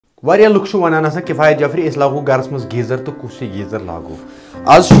वारिया look वनान किफायत जफरी इस लागू गरस मज गीजर तो कुछ गीजर लागू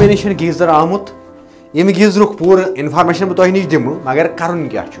आज मे निश गीजर आमुत यम गीजर पूरा इन्फॉर्मेशन बह तुह नश दिम मगर करन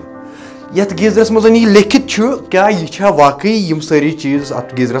क्या ये गीजरस मज लिखित क्या यह वाकई यम सारी चीज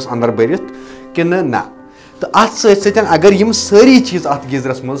अत गीजरस अंदर भरित कि ना तो अत सत अगर यम सारी चीज अत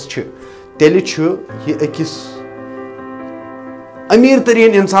गीजरस मज तेल यह अकिस अमीर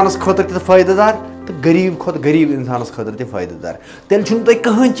तरीन इंसानस खुद फायदेदार तो गरीब खुद गरीब इंसानस खुद फायदेदार तेल तुम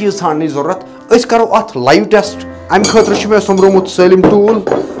कहें चीज ान जरूरत करो अत लाइव टेस्ट अम खुद मे सोमरोमुत सलिम टूल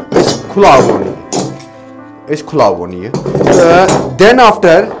खुलावन यह देन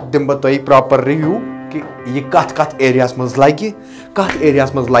आफ्टर दिम बह तुह प्रॉपर रिव्यू कि यह कत कत एरियास मज लगे कत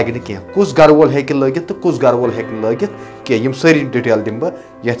एरियास मज लगे कह कुस घर वोल हेक लगित तो कुस घर वोल हेक लगित कह यम सारी डिटेल दिम बह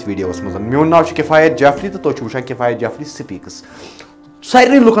यथ वीडियोस मज मोन नाव किफायत जाफरी तो तुम वुचान किफायत जाफरी स्पीक्स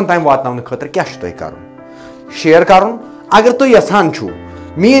सारे लुकन ताम वातन खतर क्या तुम शेयर कर अगर तुम यहान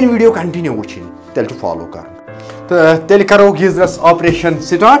मेन वीडियो कंटिन्यू वुचन तेल फॉलो कर तो तेल करो गीजरस ऑपरेशन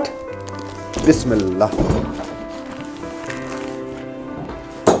स्टार्ट बिस्मिल्लाह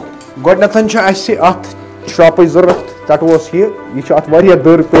गोडनथन अत शॉप जरूरत चटवोस यह अत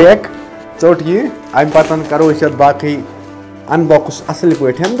दर पैक चोट यह अम पतन करो बाकी अनबॉक्स असल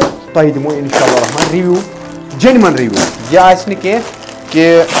पे तो तुम दिमो इंशाल्लाह रिव्यू जेन्युइन रिव्यू यह आसि कि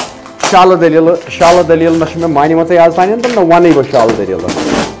शाल दलील ना मानी मत आज तान तो ना वन बह शाल दलील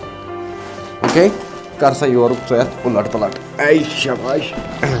ओके कर सा योर उलट पलट ऐ शाबाश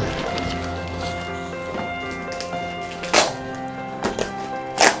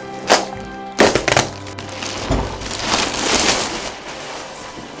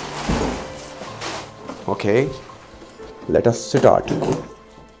Okay, let us start.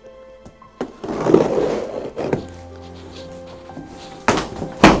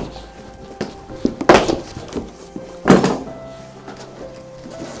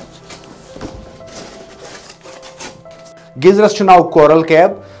 Geyser's नाव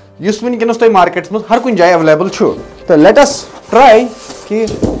Corolcab युस वनकस तुम मार्केट्स मज हर कुछ जाए अवेलेबल तो लेट अस ट्राई कि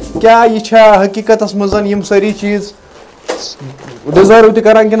क्या यह हकीकत मज यम सारी चीज डिजर्व तो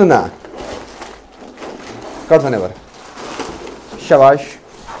करान कि ना कट नेबर शाबाश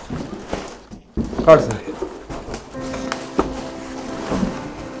कट सा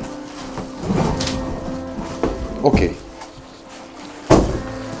ओके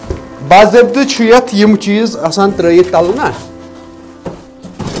बाज़ाब्त यम चीज आसान त्रयित तल ना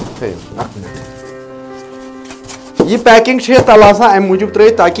यह पैकिंग तल अम मूजूब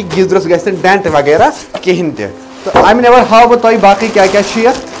त्रयित ताकि गीजरस गि डेंट वगैरह कहें तो अम नेबर हाव बह तुम बाकी क्या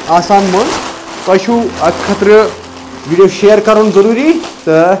क्या आसान मन तुम खतर वीडियो शेयर कर जरूरी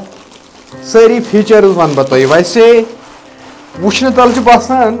तो सारी फीचर्स वन बह तुम वैसे वुचन तल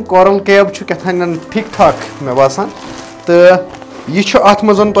बासान Corolcab क्या ठीक ठाक मे बासान तो यह अत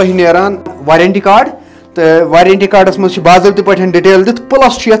मज तुम नेरान वारंटी कार्ड तो वारंटी कार्डस मज बाज़ाब्त पे डिटेल दित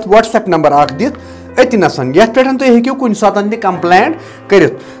प्लस व्हाट्सएप नंबर दित अतनसन ये पे तुम हेकू कुछ सात कंप्लेंट कर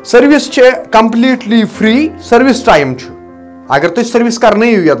service completely free service time अगर तुम सर्विस करने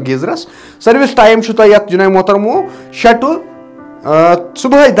ये गीजरस सर्विस टाइम जुनाब मोहतरमो 6 to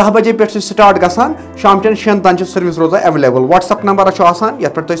सुबह 10 बजे पे स्टार्ट गसान शाम 6 तान सर्विस रोजान अवेलेबल व्हाट्सएप नंबर ये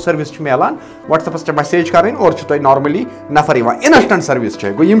पे तुम सर्विस मिलान व्हाट्सएपस पे मैसेज करें और तुम नॉर्मली नफर इंस्टेंट सर्विस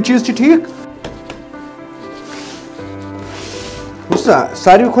गो यम चीज ठीक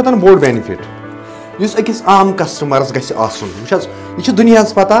सारे खुद बोड़ बेनिफिट इस अकिस आम कस्टमरस गह दुनिया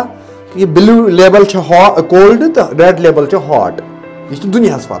पता ये ब्लू लेबल कोल्ड तो रेड लेबल हॉट यह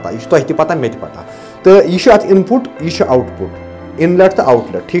दुनिया पता यह तुह पता मे पता तो यह इनपुट यह आउटपुट इनलेट तो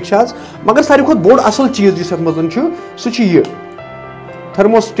आउटलेट ठीक मगर सारे खुद बोड़ असल चीज इस मज सह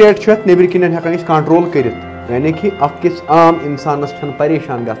थर्मोस्टेट नबर कन हेकान कंट्रोल कर यानी कि अकिस आम इंसानस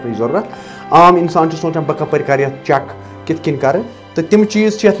परेशान गई जरूरत आम इंसान सोचान बह कपर कर चेक कित कन कर तो तम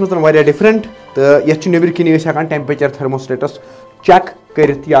चीज मज डिफरेंट तो ये नबर कन हेकान टेम्परेचर थर्मोस्टेटस चेक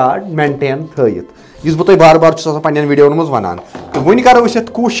कर मेंटेन थयित इस बह बार बार पे वीडियो मज वन तो वन करो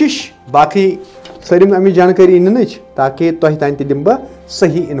कोशिश बाकी सारी अमिच जानकारी इन ताकि तुह तान दिम बह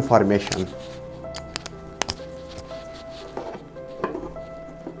सही इन्फॉर्मेशन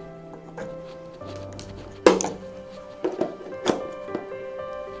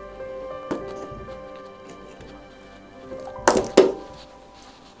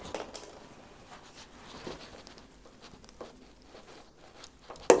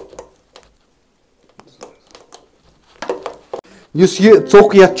युस ये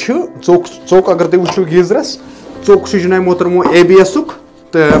चौक ये चौक अगर तुम वो गीजरस चौक जुनाब मोहतरमो ABS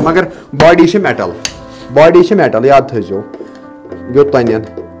तो मगर बॉडी मेटल याद थो योतान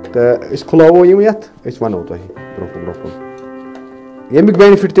तो खुलावो ये वनो तुम ब्रोह यमिक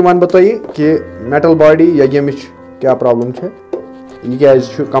बेनिफिट वन बह तुह कि मेटल बॉडी या यमिच क्या प्रॉब्लम है यह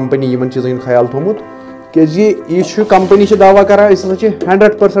क्या कंपनी इन चीज़न ख्याल थोमुत कि कंपनी दावा कर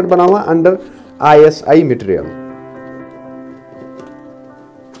 100% बनावा अंडर ISI मटेरियल।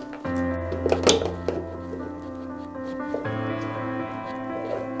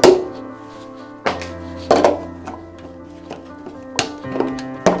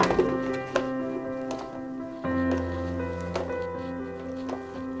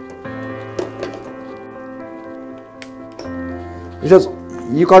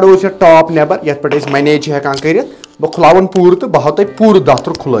 यह कड़ो टॉप नबर ये पे मैनेज हेकान कर बह खुलावन पूर तो बह तुम पूर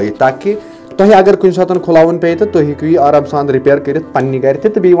दफ्तर खुल ताकि तुम अगर कुछ सात खुलावन पे तो तुम हेकु आराम सान रिपेयर कर पन्ने गर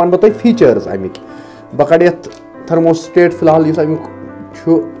तो बी वन बह फीचर्स अमिक बह कड़ थर्मोस्टेट फिलहाल इस अमुक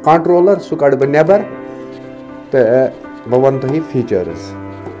कंट्रोलर सह कड़ बह नबर तो बह वन तुम फीचर्स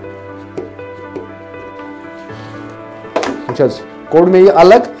कोड़ मे यह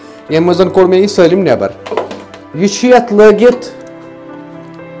अलग ये मज कोड़ मे यह सलिम नबर यह लगित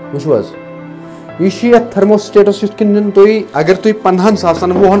वुच यह थर्मोस्टेटस तुम अगर तुम 15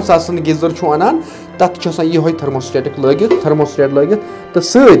 सासन 20 सासन गीजर छो अनान तथ ये थर्मोस्टेटिक लगित थर्मोस्टेट लगित तो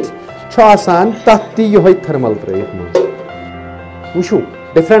सतान तथ ती thermal त्रयित वुचु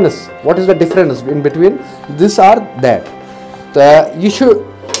difference what is the difference in between this are that तो यह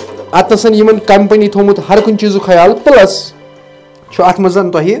अतसन यमन कंपनी थोमुत हर कुछ चीज़ ख्याल प्लस अत मज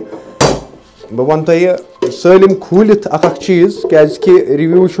बह वन तुह सलिम खूलित चीज़ क्या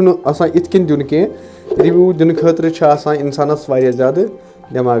रिव्यू इत दिन कह रिव्यू दिन खतर इंसानस ज़्यादा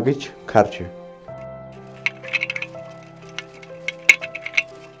दिमाग खर्च।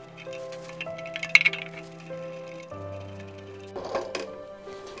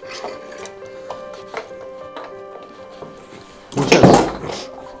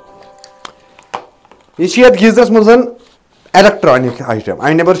 यह गीजरस मज इलेक्ट्रॉनिक आइटम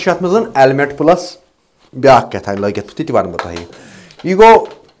अमे नबर मज एलमेट प्लस ब्या क्या लगित ती वन बह यह गो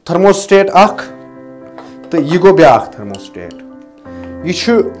थर्मोस्टेट तो यह गो ब्या थर्मोस्टेट यह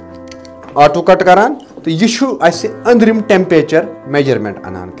ऑटो कट करान तो यह अंदरिम टेम्परेचर मेजरमेंट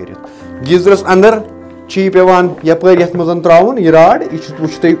अनान कर गीजरस अंदर पेवान यपर ये मज त्राउन यह राड यह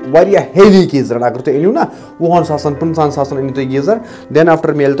तुम हेवी गीजर अगर तुम अनिव ना 20 सासन 50 सासन अनिव तुम गीजर देन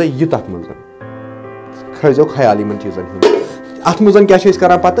आफ्टर मेल तुम यह तथ मज खो ख्याल इन चीज़न अत मज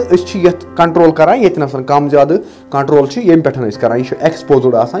क्या पत कंट्रोल करान ये कम ज्यादा कंट्रोल ये पे करान यह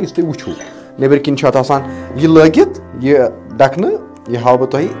एक्सपोजड तुम वो नबर किन यह लगित यह डकन यह हाव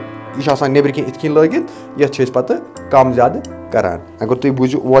बह यह नबर किन इत लगित ये पे कम ज्यादा करान अगर तुम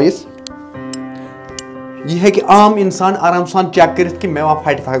बूझो वॉइस यह है आम इंसान आराम सान चेक कर कि मे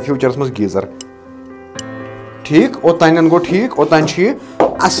फट फ्यूचरस मज गीजर ठीक ओतान गो ठीक ओतान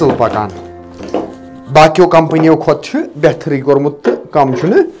असल पकान बाकियों कंपनियों खोत बेहतरी कोरमुत कम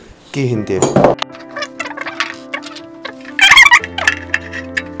कहें ते।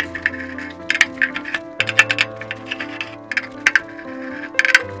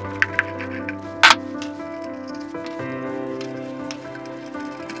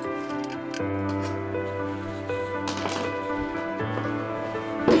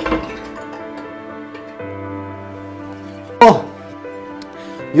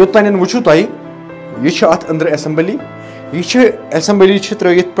 योतान वो यह अत अंदर असेंबली यह असेंबली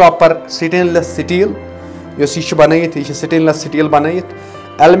त्रयित प्रॉपर स्टेनलेस स्टील यह बनाइथ यह स्टेनलेस स्टील बनाइथ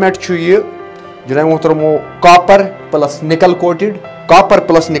एलमेट यह जनाब मोहतरमो कॉपर प्लस निकल कोटेड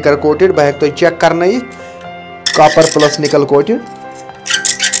बह हेक तुम चेक कर कॉपर प्लस निकल कोटेड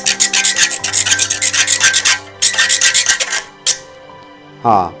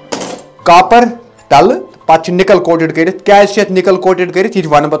हाँ कॉपर तल पे निकल कोटेड कर निकल कोटेड कर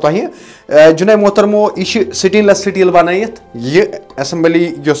वन बह तुह जुनाब मोहतरमो यह स्टेनलेस स्टील बनाइथ यह असेंबली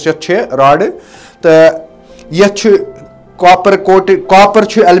राड तो यह कॉपर कोटेड कॉपर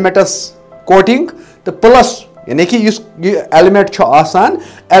एलमेटस कोटिंग तो प्लस यानी कि एलमेट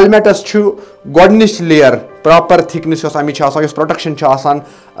एलमेटस गोडनिच लेयर प्रॉपर थिकनेस अमिच प्रोटेक्शन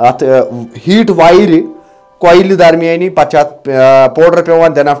अत हीट वायर कोयल दरमियानी पे पाउडर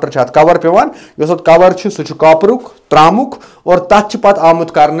पेवान देन आफ्टर अत कवर पेवान कवर सह कॉपरुक त्रामुक और तथ पे आमुत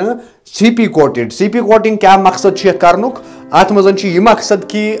कर CP कोटिंग क्या मकसद कर्नुक अत मज यह मकसद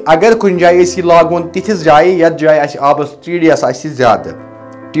कि अगर कुछ जाए लागोन तिथिस जाए यथ जाए आबस TDS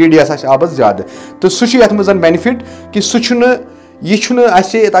TDS आबस ज्यादा तो सह मज बेनिफिट कि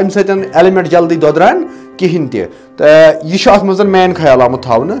यह तम सत एलिमेंट जल्दी दोदरान कहें तह मज मेन ख्याल आमुत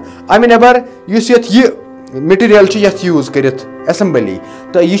थवन अमे नबर यह मटेरियल यूज कर असेंबली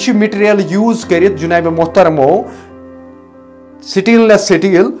तो यह मटेरियल यूज कर जनाब मोहतरमो स्टेनलेस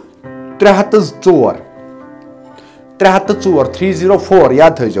स्टील 304 304 304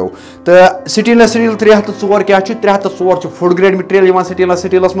 याद थो तो स्टेनलेस स्टील 304 क्या 304 food grade material stainless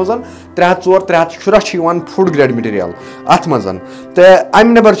steels मज 304 310 फूड ग्रेड मटीरियल अत मज तो अम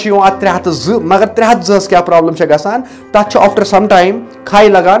नबर 302 मगर 302 क्या प्रॉब्लम गसान तथ आफ्टर सम टाइम खाई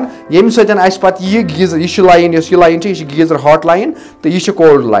लगान ये पे यह गीजर यह लाइन यह लाइन यह गीजर हॉट लाइन तो यह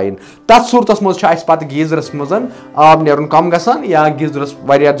कोल्ड लाइन तथ सूरत मज पे गीजरस मज आब नेरुन कम गसान या गीजरस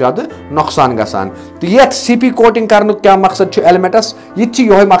वारिया ज्यादा नुकसान गसान तो ये सीपी कोटिंग करने क्या मकसद एलिमेंटस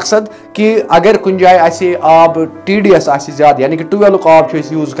यह मकसद कि अगर कुछ जाए आब TDS ज्यादा यानी कि ट्यूबवेल आब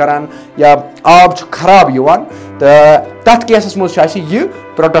यूज करान या आब खराब तो तथ केसस मज यह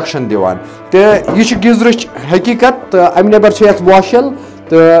प्रोटेक्शन दिवान तो यह गीजर हकीकत तो अम नबर वॉशल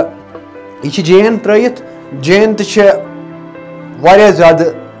तो यह जेन त्रयित जेन तो ज्यादा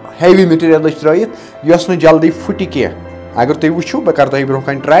हेवी मटीरियल त्रयित यस न जल्दी फुट कह अगर तुम वो बह कर तुम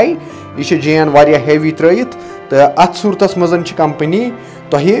ब्रोह ट्राई यह जेन वारिया हेवी त्रयित तो अत सूरत मज कंपनी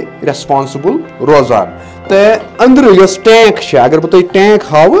तुह रेस्पॉन्सिबल रोजान तो अंदर यस टैंक अगर बह तुम टैंक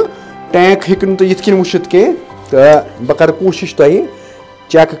हाव टैंक हेकु तुम ये वुचित कह तो बह कर कोशिश तुह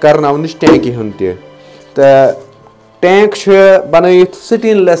चेक करन टैंक हूं तो टैंक बनत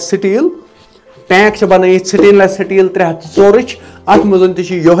स्टेनलेस स्टील टैंक बनत स्टेनलेस स्टील 304 अत मज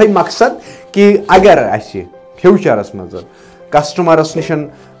तह मकसद कि अगर फ्यूचरस मज कस्टमरस निश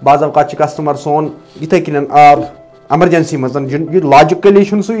बाज़ावकात कस्टमर सोन इथे कन आब एमरजेंसी मज लॉजिकली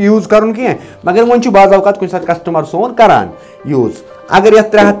सह यूज कर मगर वो बाज़ावकात कुछ कस्टमर सोन करान यूज अगर ये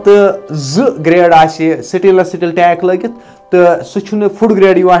 302 ग्रेड स्टेनलेस स्टील टैंक लगित तो सह फूड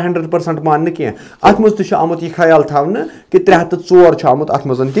ग्रेड 100% मान कह अत मज आमुत यह ख्याल थवन कि 304 आमुत अत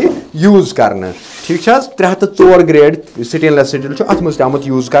मज यूज कर ठीक 304 ग्रेड स्टेनलेस स्टील अत मज आमुत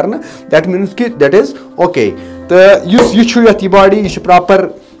यूज कर दैट मीन्स कि दैट इज ओके तो यह बॉडी यह प्रॉपर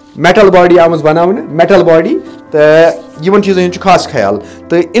मेटल बॉडी आमज बनाने मेटल बॉडी तो इन चीज़न खास ख्याल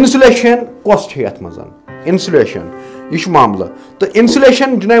तो इंसुलेशन कस मज इंसुलेशन यह मामला तो इंसुलेशन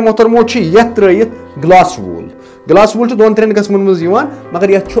जनाब मोहतरमो ये त्रयित ग्लास वूल 2-3 कस्मन मज मगर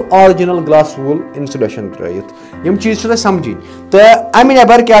ये ऑरिजिनल ग्लास वूल इंसुलेशन त्रयित यम चीज समझी तो अम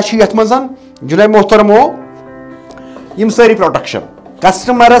नबर क्या मज जनाब मोहतरमो यम सारी प्रोटेक्शन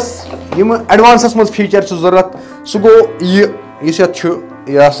कस्टमरस यम एडवांसस मज फीचर जरूरत सह गो यह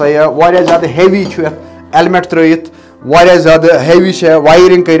ज्यादा हेवी एलमेट त्रयित ज्यादा हेवी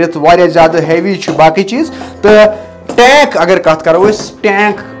वायरिंग कर ज्यादा हेवी बाकी चीज तो टैंक अगर कत करो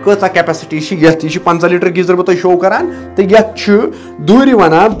टैंक कत कैपेसिटी यह 50 लीटर गीजर बह शो करान तो यह दूर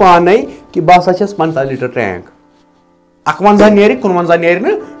वन पाने कि बह 50 लीटर टैंक 51 नेर 51 नेर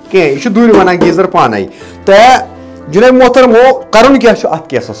कह दूर वन गीजर पाने तो जनाब मोहतरमो कर क्या अत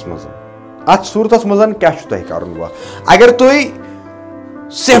केसस मज अत सूरत मज क्या कर अगर तुम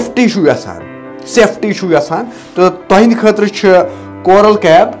सेफ्टी यसान तो तुंद खतर कोरल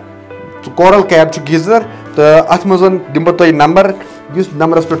कैब गीजर तो अत मज दिम तुम नंबर इस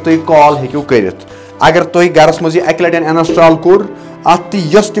नंबरस पे तुम कॉल हेकू कर अगर तुम गरस मज अक लटन इंस्टॉल कोर अत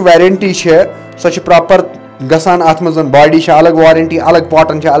वारंटी सह प्रॉपर गसान अत मज बॉडी अलग वारंटी अलग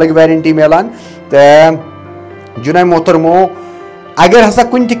पार्टन अलग वारंटी मिलान तो जनाब मोहतरमो अगर हसा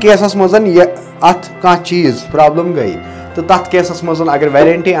कुन केसस मज अत कह चीज प्रॉब्लम गई तो तथ केसस मज अगर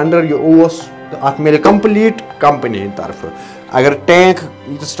वारंटी अंडर यह तो अत मिले कंप्लीट कंपनी तरफ अगर टैंक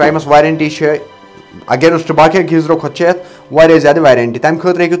इस टाइमस वारंटी अगेंस्ट बाकी गीजरों खुद ज्यादा वारंटी तम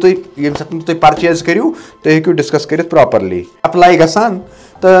खतर हेकू तुम परचेज करू तो हेकू डिस्कस कर प्रॉपरली अप्लाई गसान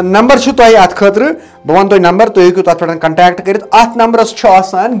तो नंबर अत खतर बह वन तुम नंबर तुम हेकू तथ पे कंटैक्ट कर अत नंबरस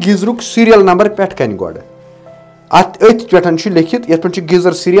गीजरुक सीरियल नंबर पे कन गो अत पे लिखित ये पे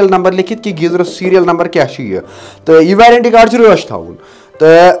गीजर सीरियल नंबर लिखित कि गीजर सीरियल नंबर क्या तो यह वारंटी कार्ड रश थवन तो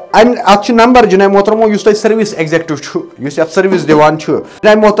अत नंबर जनाब मोहतरमो सर्विस एग्जेक्टिव सर्विस दिवान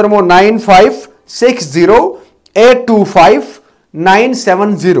जनाब मोहतरमो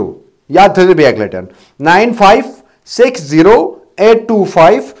 9560825970 याद थो बे लटन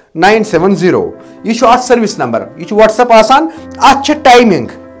 9560825970 यह अत सर्विस नंबर यह व्हाट्सएप अत टाइमिंग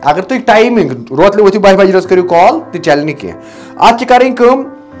अगर तुम टाइमिंग रोतले वो 12 बजे करू कॉल तो चल कह अत कम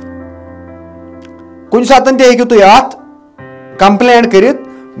कुछ सात हेकू तुम अत कंप्लेंट कर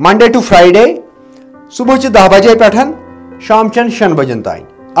मंडे टू फ्राइडे सुबह 10 बजे पे शाम 6 बजन तान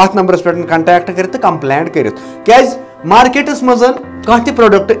अत नंबरस पे कंटैक्ट कर कंप्लेंट कर क्या मार्केटस मज कह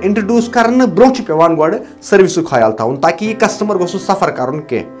प्रोडक्ट इंट्रोड्यूस करने ब्रोह पेवान गो सर्विस ख्याल थवन ताकि यह कस्टमर गोस सफर कर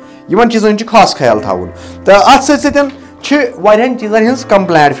कह चीजन खास ख्याल थवन तो अत सतन चीजन हज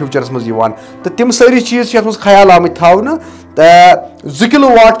कंप्लेंट फ्यूचरस मज तो तम सारी चीज मज ख्याल आम थवन तो 2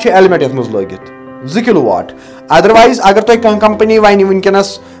 किलोवाट एलिमेंट ये मज लगित 2 किलोवाट अदरवाइज अगर तुम कंपनी वन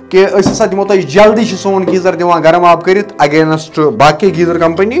वनकस कि असा दिमो तुम जल्दी सोन गीजर दिवान गर्म आब कर अगेंस्ट बाकी गीजर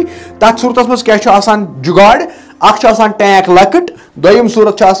कंपनी तथ सूरत मज क्या जुगाड़ टैंक लकट दोयम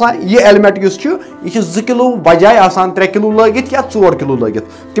सूरत यह एलिमेंट यह 2 किलो बजाय 3 किलो लगित या 4 किलो लगित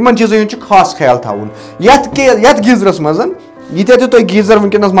तिमन चीजन हूँ खास ख्याल थवन यथ गीजरस मज यीत्या तुम गीजर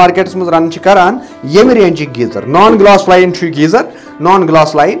वनकस मार्केटस मज रन करान यम range geyser non glass line geyser non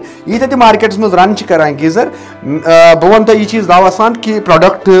glass line यीत्या तुम मार्केटस मज रन करान गीजर बह वन तुम यह चीज दावा सान कि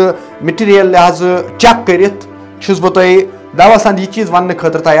प्रोडक्ट मटीरियल लिहाज चेक करित बह तुम दावा सान यह चीज वन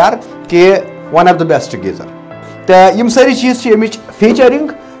खतर तैयार कि one of the best geyser तो यम सारी चीज यमिच फीचरिंग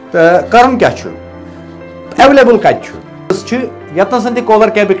तो करन क्या अवेलेबल कत यतन तक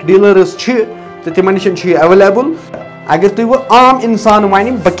कोलरकैब डीलर्स तो तिमन निश अवेलेबल अगर तुम वो आम इंसान वन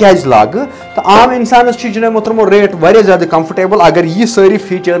बह क्या लाग तो आम इंसानस जनाब मोहतरमो रेट वारिया ज्यादा कंफर्टेबल अगर यह सारी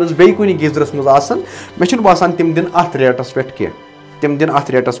फीचर्स बे कुछ गीजरस मज आसन मे बासान तिम दिन अत रेटस पे कह तिम दिन अत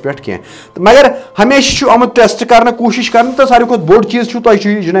रेटस पे कह तो मगर हमेशा आमुत टेस्ट कर कोशिश कर तो सारे बोड़ चीज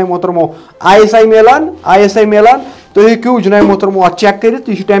जनाब मोहतरमो ISI मिलान तुम हेकू जनाब मोहतरमो अत चेक कर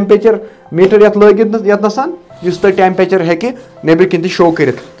टेम्परेचर मीटर ये लगित यतनसान तुम टेम्परेचर हे नबर कन शो कर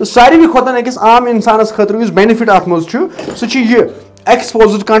तो सारे खोतन अकिस आम इंसानस खतर बेनिफिट अत मज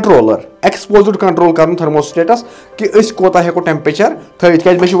एक्सपोज्ड कंट्रोल कर थर्मोस्टेटस कि कोता हेको टेम्परेचर थवित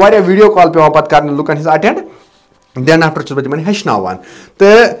क्या मे वीडियो कॉल पे पे कर लुकन हिज अटेंड देन आफ्टर बह तिमन हेचनावान तो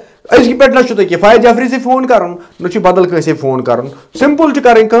अजक पे ना तुम किफायत जाफरी से फोन कर बदल कंसे फोन कर सिंपल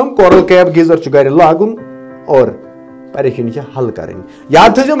कर कोरल गीजर गर लागुन और परेशानी हल करें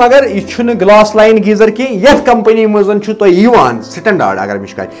याद थो मगर यह ग्लास लाइन गीजर कह कंपनी मजन स्टैंडर्ड अगर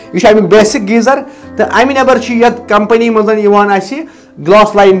यह अमुक बेसिक गीजर तो अमि नबर कंपनी मजन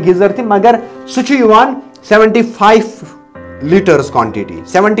ग्लास लाइन गीजर तह मगर सह 75 लीटर्स क्वांटिटी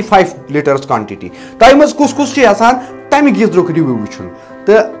 75 लीटर्स क्वांटिटी तह मज कुस तमि गीजर रिव्यू वो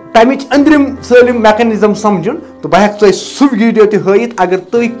तो तमिच अंदरिम सलिम मैकेनिज्म समझन तो बह हेक सह वीडियो तहित अगर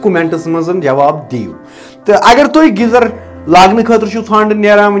तुम कमेंट्स मज जवाब दियो तो अगर तुम गीजर लागने खतर ठांड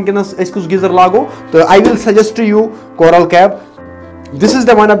नेरान वनकस कुछ गीजर लागो तो I will suggest you Corolcab this is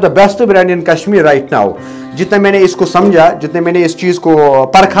the one of the best brand in Kashmir right now जितना मैंने इसको समझा जितने मैंने इस चीज़ को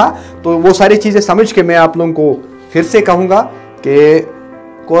परखा तो वो सारी चीज़ें समझ के मैं आप लोगों को फिर से कहूँगा कि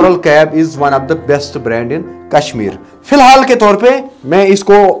Corolcab is one of the best brand इन कश्मीर। फिलहाल के तौर पे मैं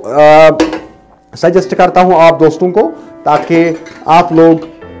इसको सजेस्ट करता हूँ आप दोस्तों को ताकि आप लोग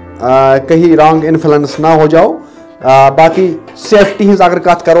कहीं रॉन्ग इन्फ्लुएंस ना हो जाओ। बाकी सेफ्टी हिंज अगर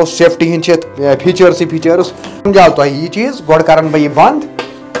कत करो सेफ्टी हिंज फीचर्स समझाओ तो यह चीज़ गोड़ कर बह बंद।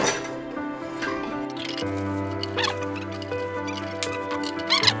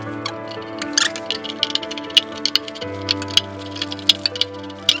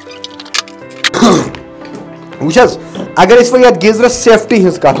 वुचस अगर इस वक्त गीजरस सेफ्टी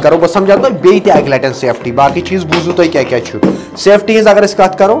हिंज कत करो बह समझा तो बेत अक लटन सेफ्टी बाकी चीज बूझू तुम क्या सेफ्टी हिंज अगर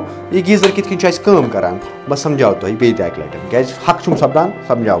कत करो यह गीजर कित कम करान बह समझाओ तुम बेत अक लटन क्या हक सपदान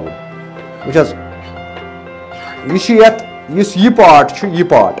समझाओ वुचस यह पार्ट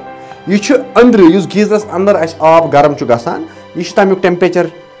यह अंदर गीजरस अंदर आब गर्म गसान यह तमिक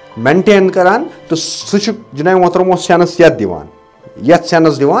टेम्परेचर मेंटेन करान तो सह जनाब मोहतरमो सेंस यथ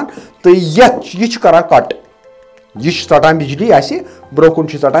सेंस दिवान तो यह करान कट यह षटान बिजली ब्रोकुन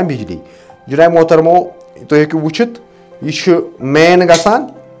षटान बिजली जनाब मोहतरमो तुम हेकु वुचित यह मेन गसान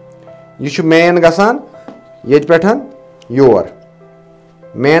ये योर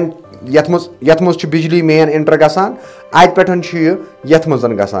मेन यथ मज बिजली मेन इंटर गसान अत पे यथ मज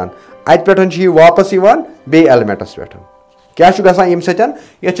गसान अत पे वापस बे एलिमेंटस पे क्या गसान यम सत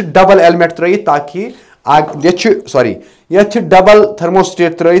डबल एलिमेंट त्रयित ताकि ये डबल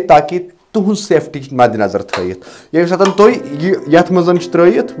थर्मोस्टेट त्रयित ताकि तुहज सेफ्टी मद्देनजर थयित ये सात तुम यथ मज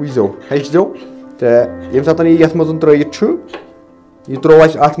त्रयित वुचो हेचो तो ये सात यथ मज त्रयित यह त्रो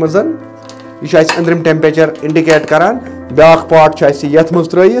अत मज यह अंदरिम टेम्परेचर इंडिकेट करान ब्या पार्ट यथ मज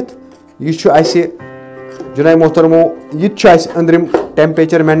त्रयित यह जनाब मोहतरमो यह अंदरिम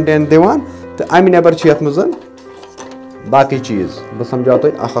टेम्परेचर मेंटेन दिवान तो अमि नबर यथ मज बाकी चीज बह समझाओ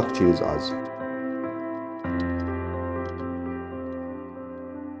तुम अख चीज आज।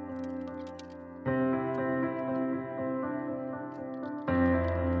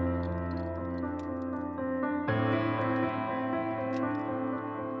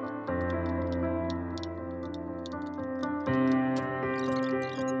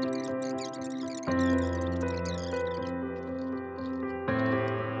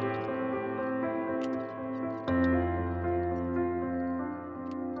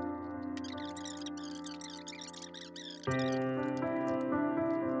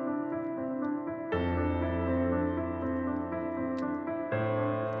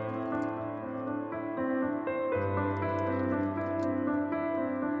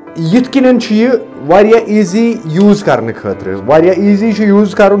 यिथ किन ईजी यूज करने खतर ईजी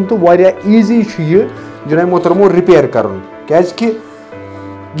यूज कर तो ईजी जनाब मोहतरमो रिपेयर कर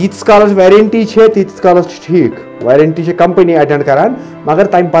यीस कालस वारंटी तीस कालस ठीक वारंटी कंपनी अटेंड करान मगर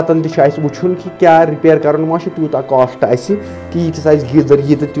तम पतन वुन कि क्या रिपेयर कर तूता कॉस्ट कि यीस गीजर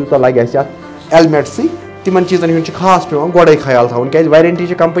यी तूता लगे एलमेट सी तिमन चीजन खास पे गोड़े ख्याल थवन क्या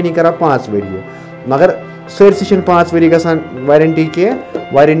वारंटी कंपनी कर 5 वरी मगर सरसी 5 वरी ग वारंटी कह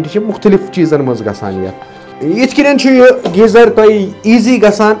वारंटी मुख्तलिफ चीजन मज गीत गीजर तुम ईजी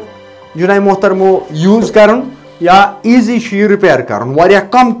गसान जुनाब मोहतरमो यूज कर या ईजी रिपेयर कर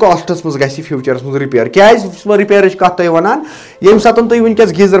कम कॉस्टस मज ग फ्यूचरस मज रिपेयर क्या रिपेयर कत वन ये सतन तुम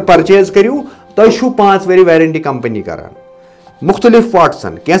वनकस गीजर परचेज करू तुम 5 वरी वारंटी कंपनी कर मुख्तलिफ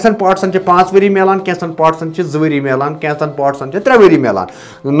पार्टसन कैसन पार्टसन 5 वरी मिलान कैसन पार्टसन 2 वरी मिलान कैसन पार्टसन 3 वरी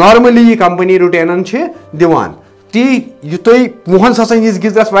मिलान नॉर्मली ये कंपनी रुटेन दिवान ती तुम वहन ससन यीस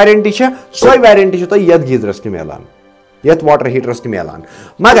गीजरस वारंटी सो वारंटी तुम ये गीजरस मिलान ये वाटर हीटरस मिलान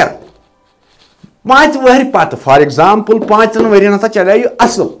मगर 5 वहर पत फॉर एग्जाम्पल 5 वरियन हसा चलो यह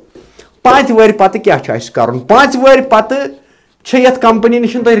असल 5 वहर पत क्या कर 5 वहर पत कंपनी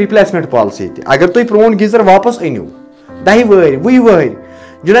निश तुम रिप्लेसमेंट पॉलिसी अगर तुम प्रोन गीजर वापस अनिव 10 वहर 20 वहर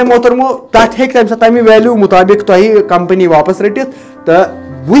जनाब मोहतरमो तथ तमें वैल्यू मुताबिक तुम कंपनी वापस रटित तो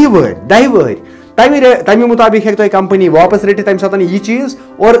 20 वहर 10 वहर तमें मुताबिक हे कंपनी वापस रटित तम सात यह चीज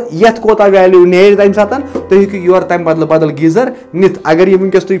और ये कोता वैल्यू नेर तम सात तुम योर तम बदल बदल गीजर नित अगर यह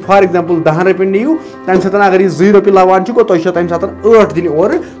वनकस तुम फॉर एग्जाम्पल 10 रुपये नीव तम सात अगर यह 2 रुपये लवान तुम तम सात 8 दिन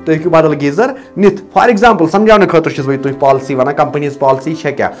और तुम बदल गीजर नित फॉर एग्जाम्पल समझाने खतर तुम पॉलिसी वन कंपनी पॉलिसी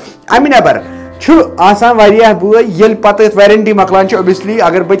क्या अमि नेबर बय ये पे वारंटी मकलान ओबियसली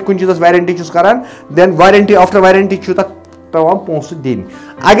अगर बत कुछ चीज़ वारंटी करान देन वारंटी आफ्टर वारंटी पेवान पोस दिन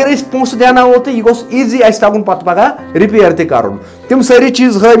अगर पोस देना हो तो यह गोस ईजी तगुन पत पगह रिपेयर कर तम सारी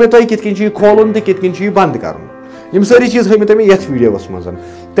चीज हाई मे तुम कित खोलन तो कित बंद कर सारी चीज हाई मे तुम ये वीडियोस मज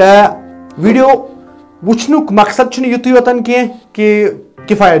तो वीडियो वुचनुक मकसद युत योतन कि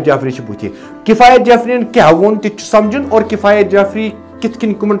किफायत जाफरी बुथि किफायत जाफरी क्या वोन त समझन और किफायत जाफरी कित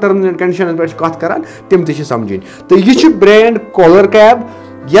कम टर्म्स एंड कंडीशन पे कत करान तम त समझन तो यह ब्रांड कोलरकैब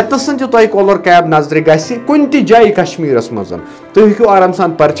यतसन तुम कोलरकैब नजर गुन जाए कश्मीरस मज तुम हेकू आराम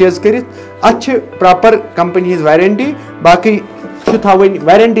सान परचेज कर प्रॉपर कंपनी वारंटी बाकी थवन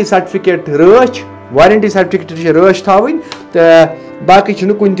वारंटी सर्टिफिकेट रच वारंटी सर्टिफिकेट रच थवन तो बाकी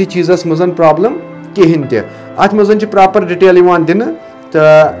कुन चीज़स मज प्रॉब्लम कहें तथ मज प्रॉपर डिटेल दिन तो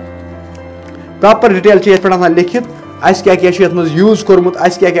प्रॉपर डिटेल पे लिखित क्या यूज कोर्मुत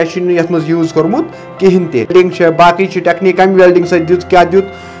क्या यूज कोर्मुत कहें वेल्डिंग बाकी टेक्निक कम वेल्डिंग सत क्या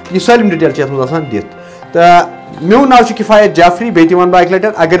दुत यह सालम डिटेल दित तो मो नाव किफायत जाफरी बे वन बह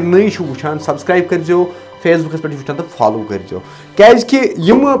लटन अगर नई वुचान सब्सक्राइब करो फेसबुकस पे वुचान तो फॉलो करो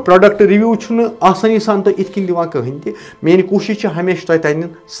क्या प्रोडक्ट रिव्यू आसानी सान तो इतन दिवान कहें तह मेरी कोशिश हमेशा तुम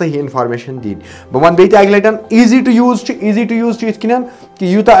सही इन्फॉर्मेशन दी बह one bay लटन easy to use इतन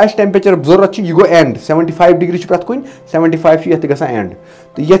कि यूता टेम्परेचर जरूरत यह गो एंड 75 डिग्री प्रत कुन 75 ये ग एंड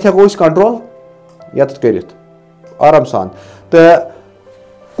तो ये हेको कंट्रोल ये कर आराम सान तो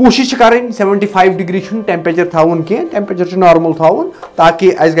कोशिश करें 75 डिग्री टेम्परेचर थवन कह टेम्परेचर नॉर्मल थवन ताकि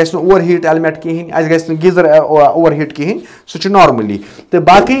अस गि ओवर हीट एलमेट कहें अस गि गीजर ओवर हीट कहें सह नॉर्मली तो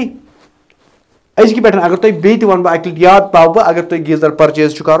बाकी अजक पे अगर तुम बे वन बह याद पाव बह अगर तुम गीजर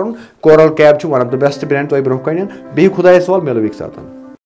परचेज कर coral cab one of the best brand तुम ब्रोह कन बे खुदा सवाल मिलो एक साथ।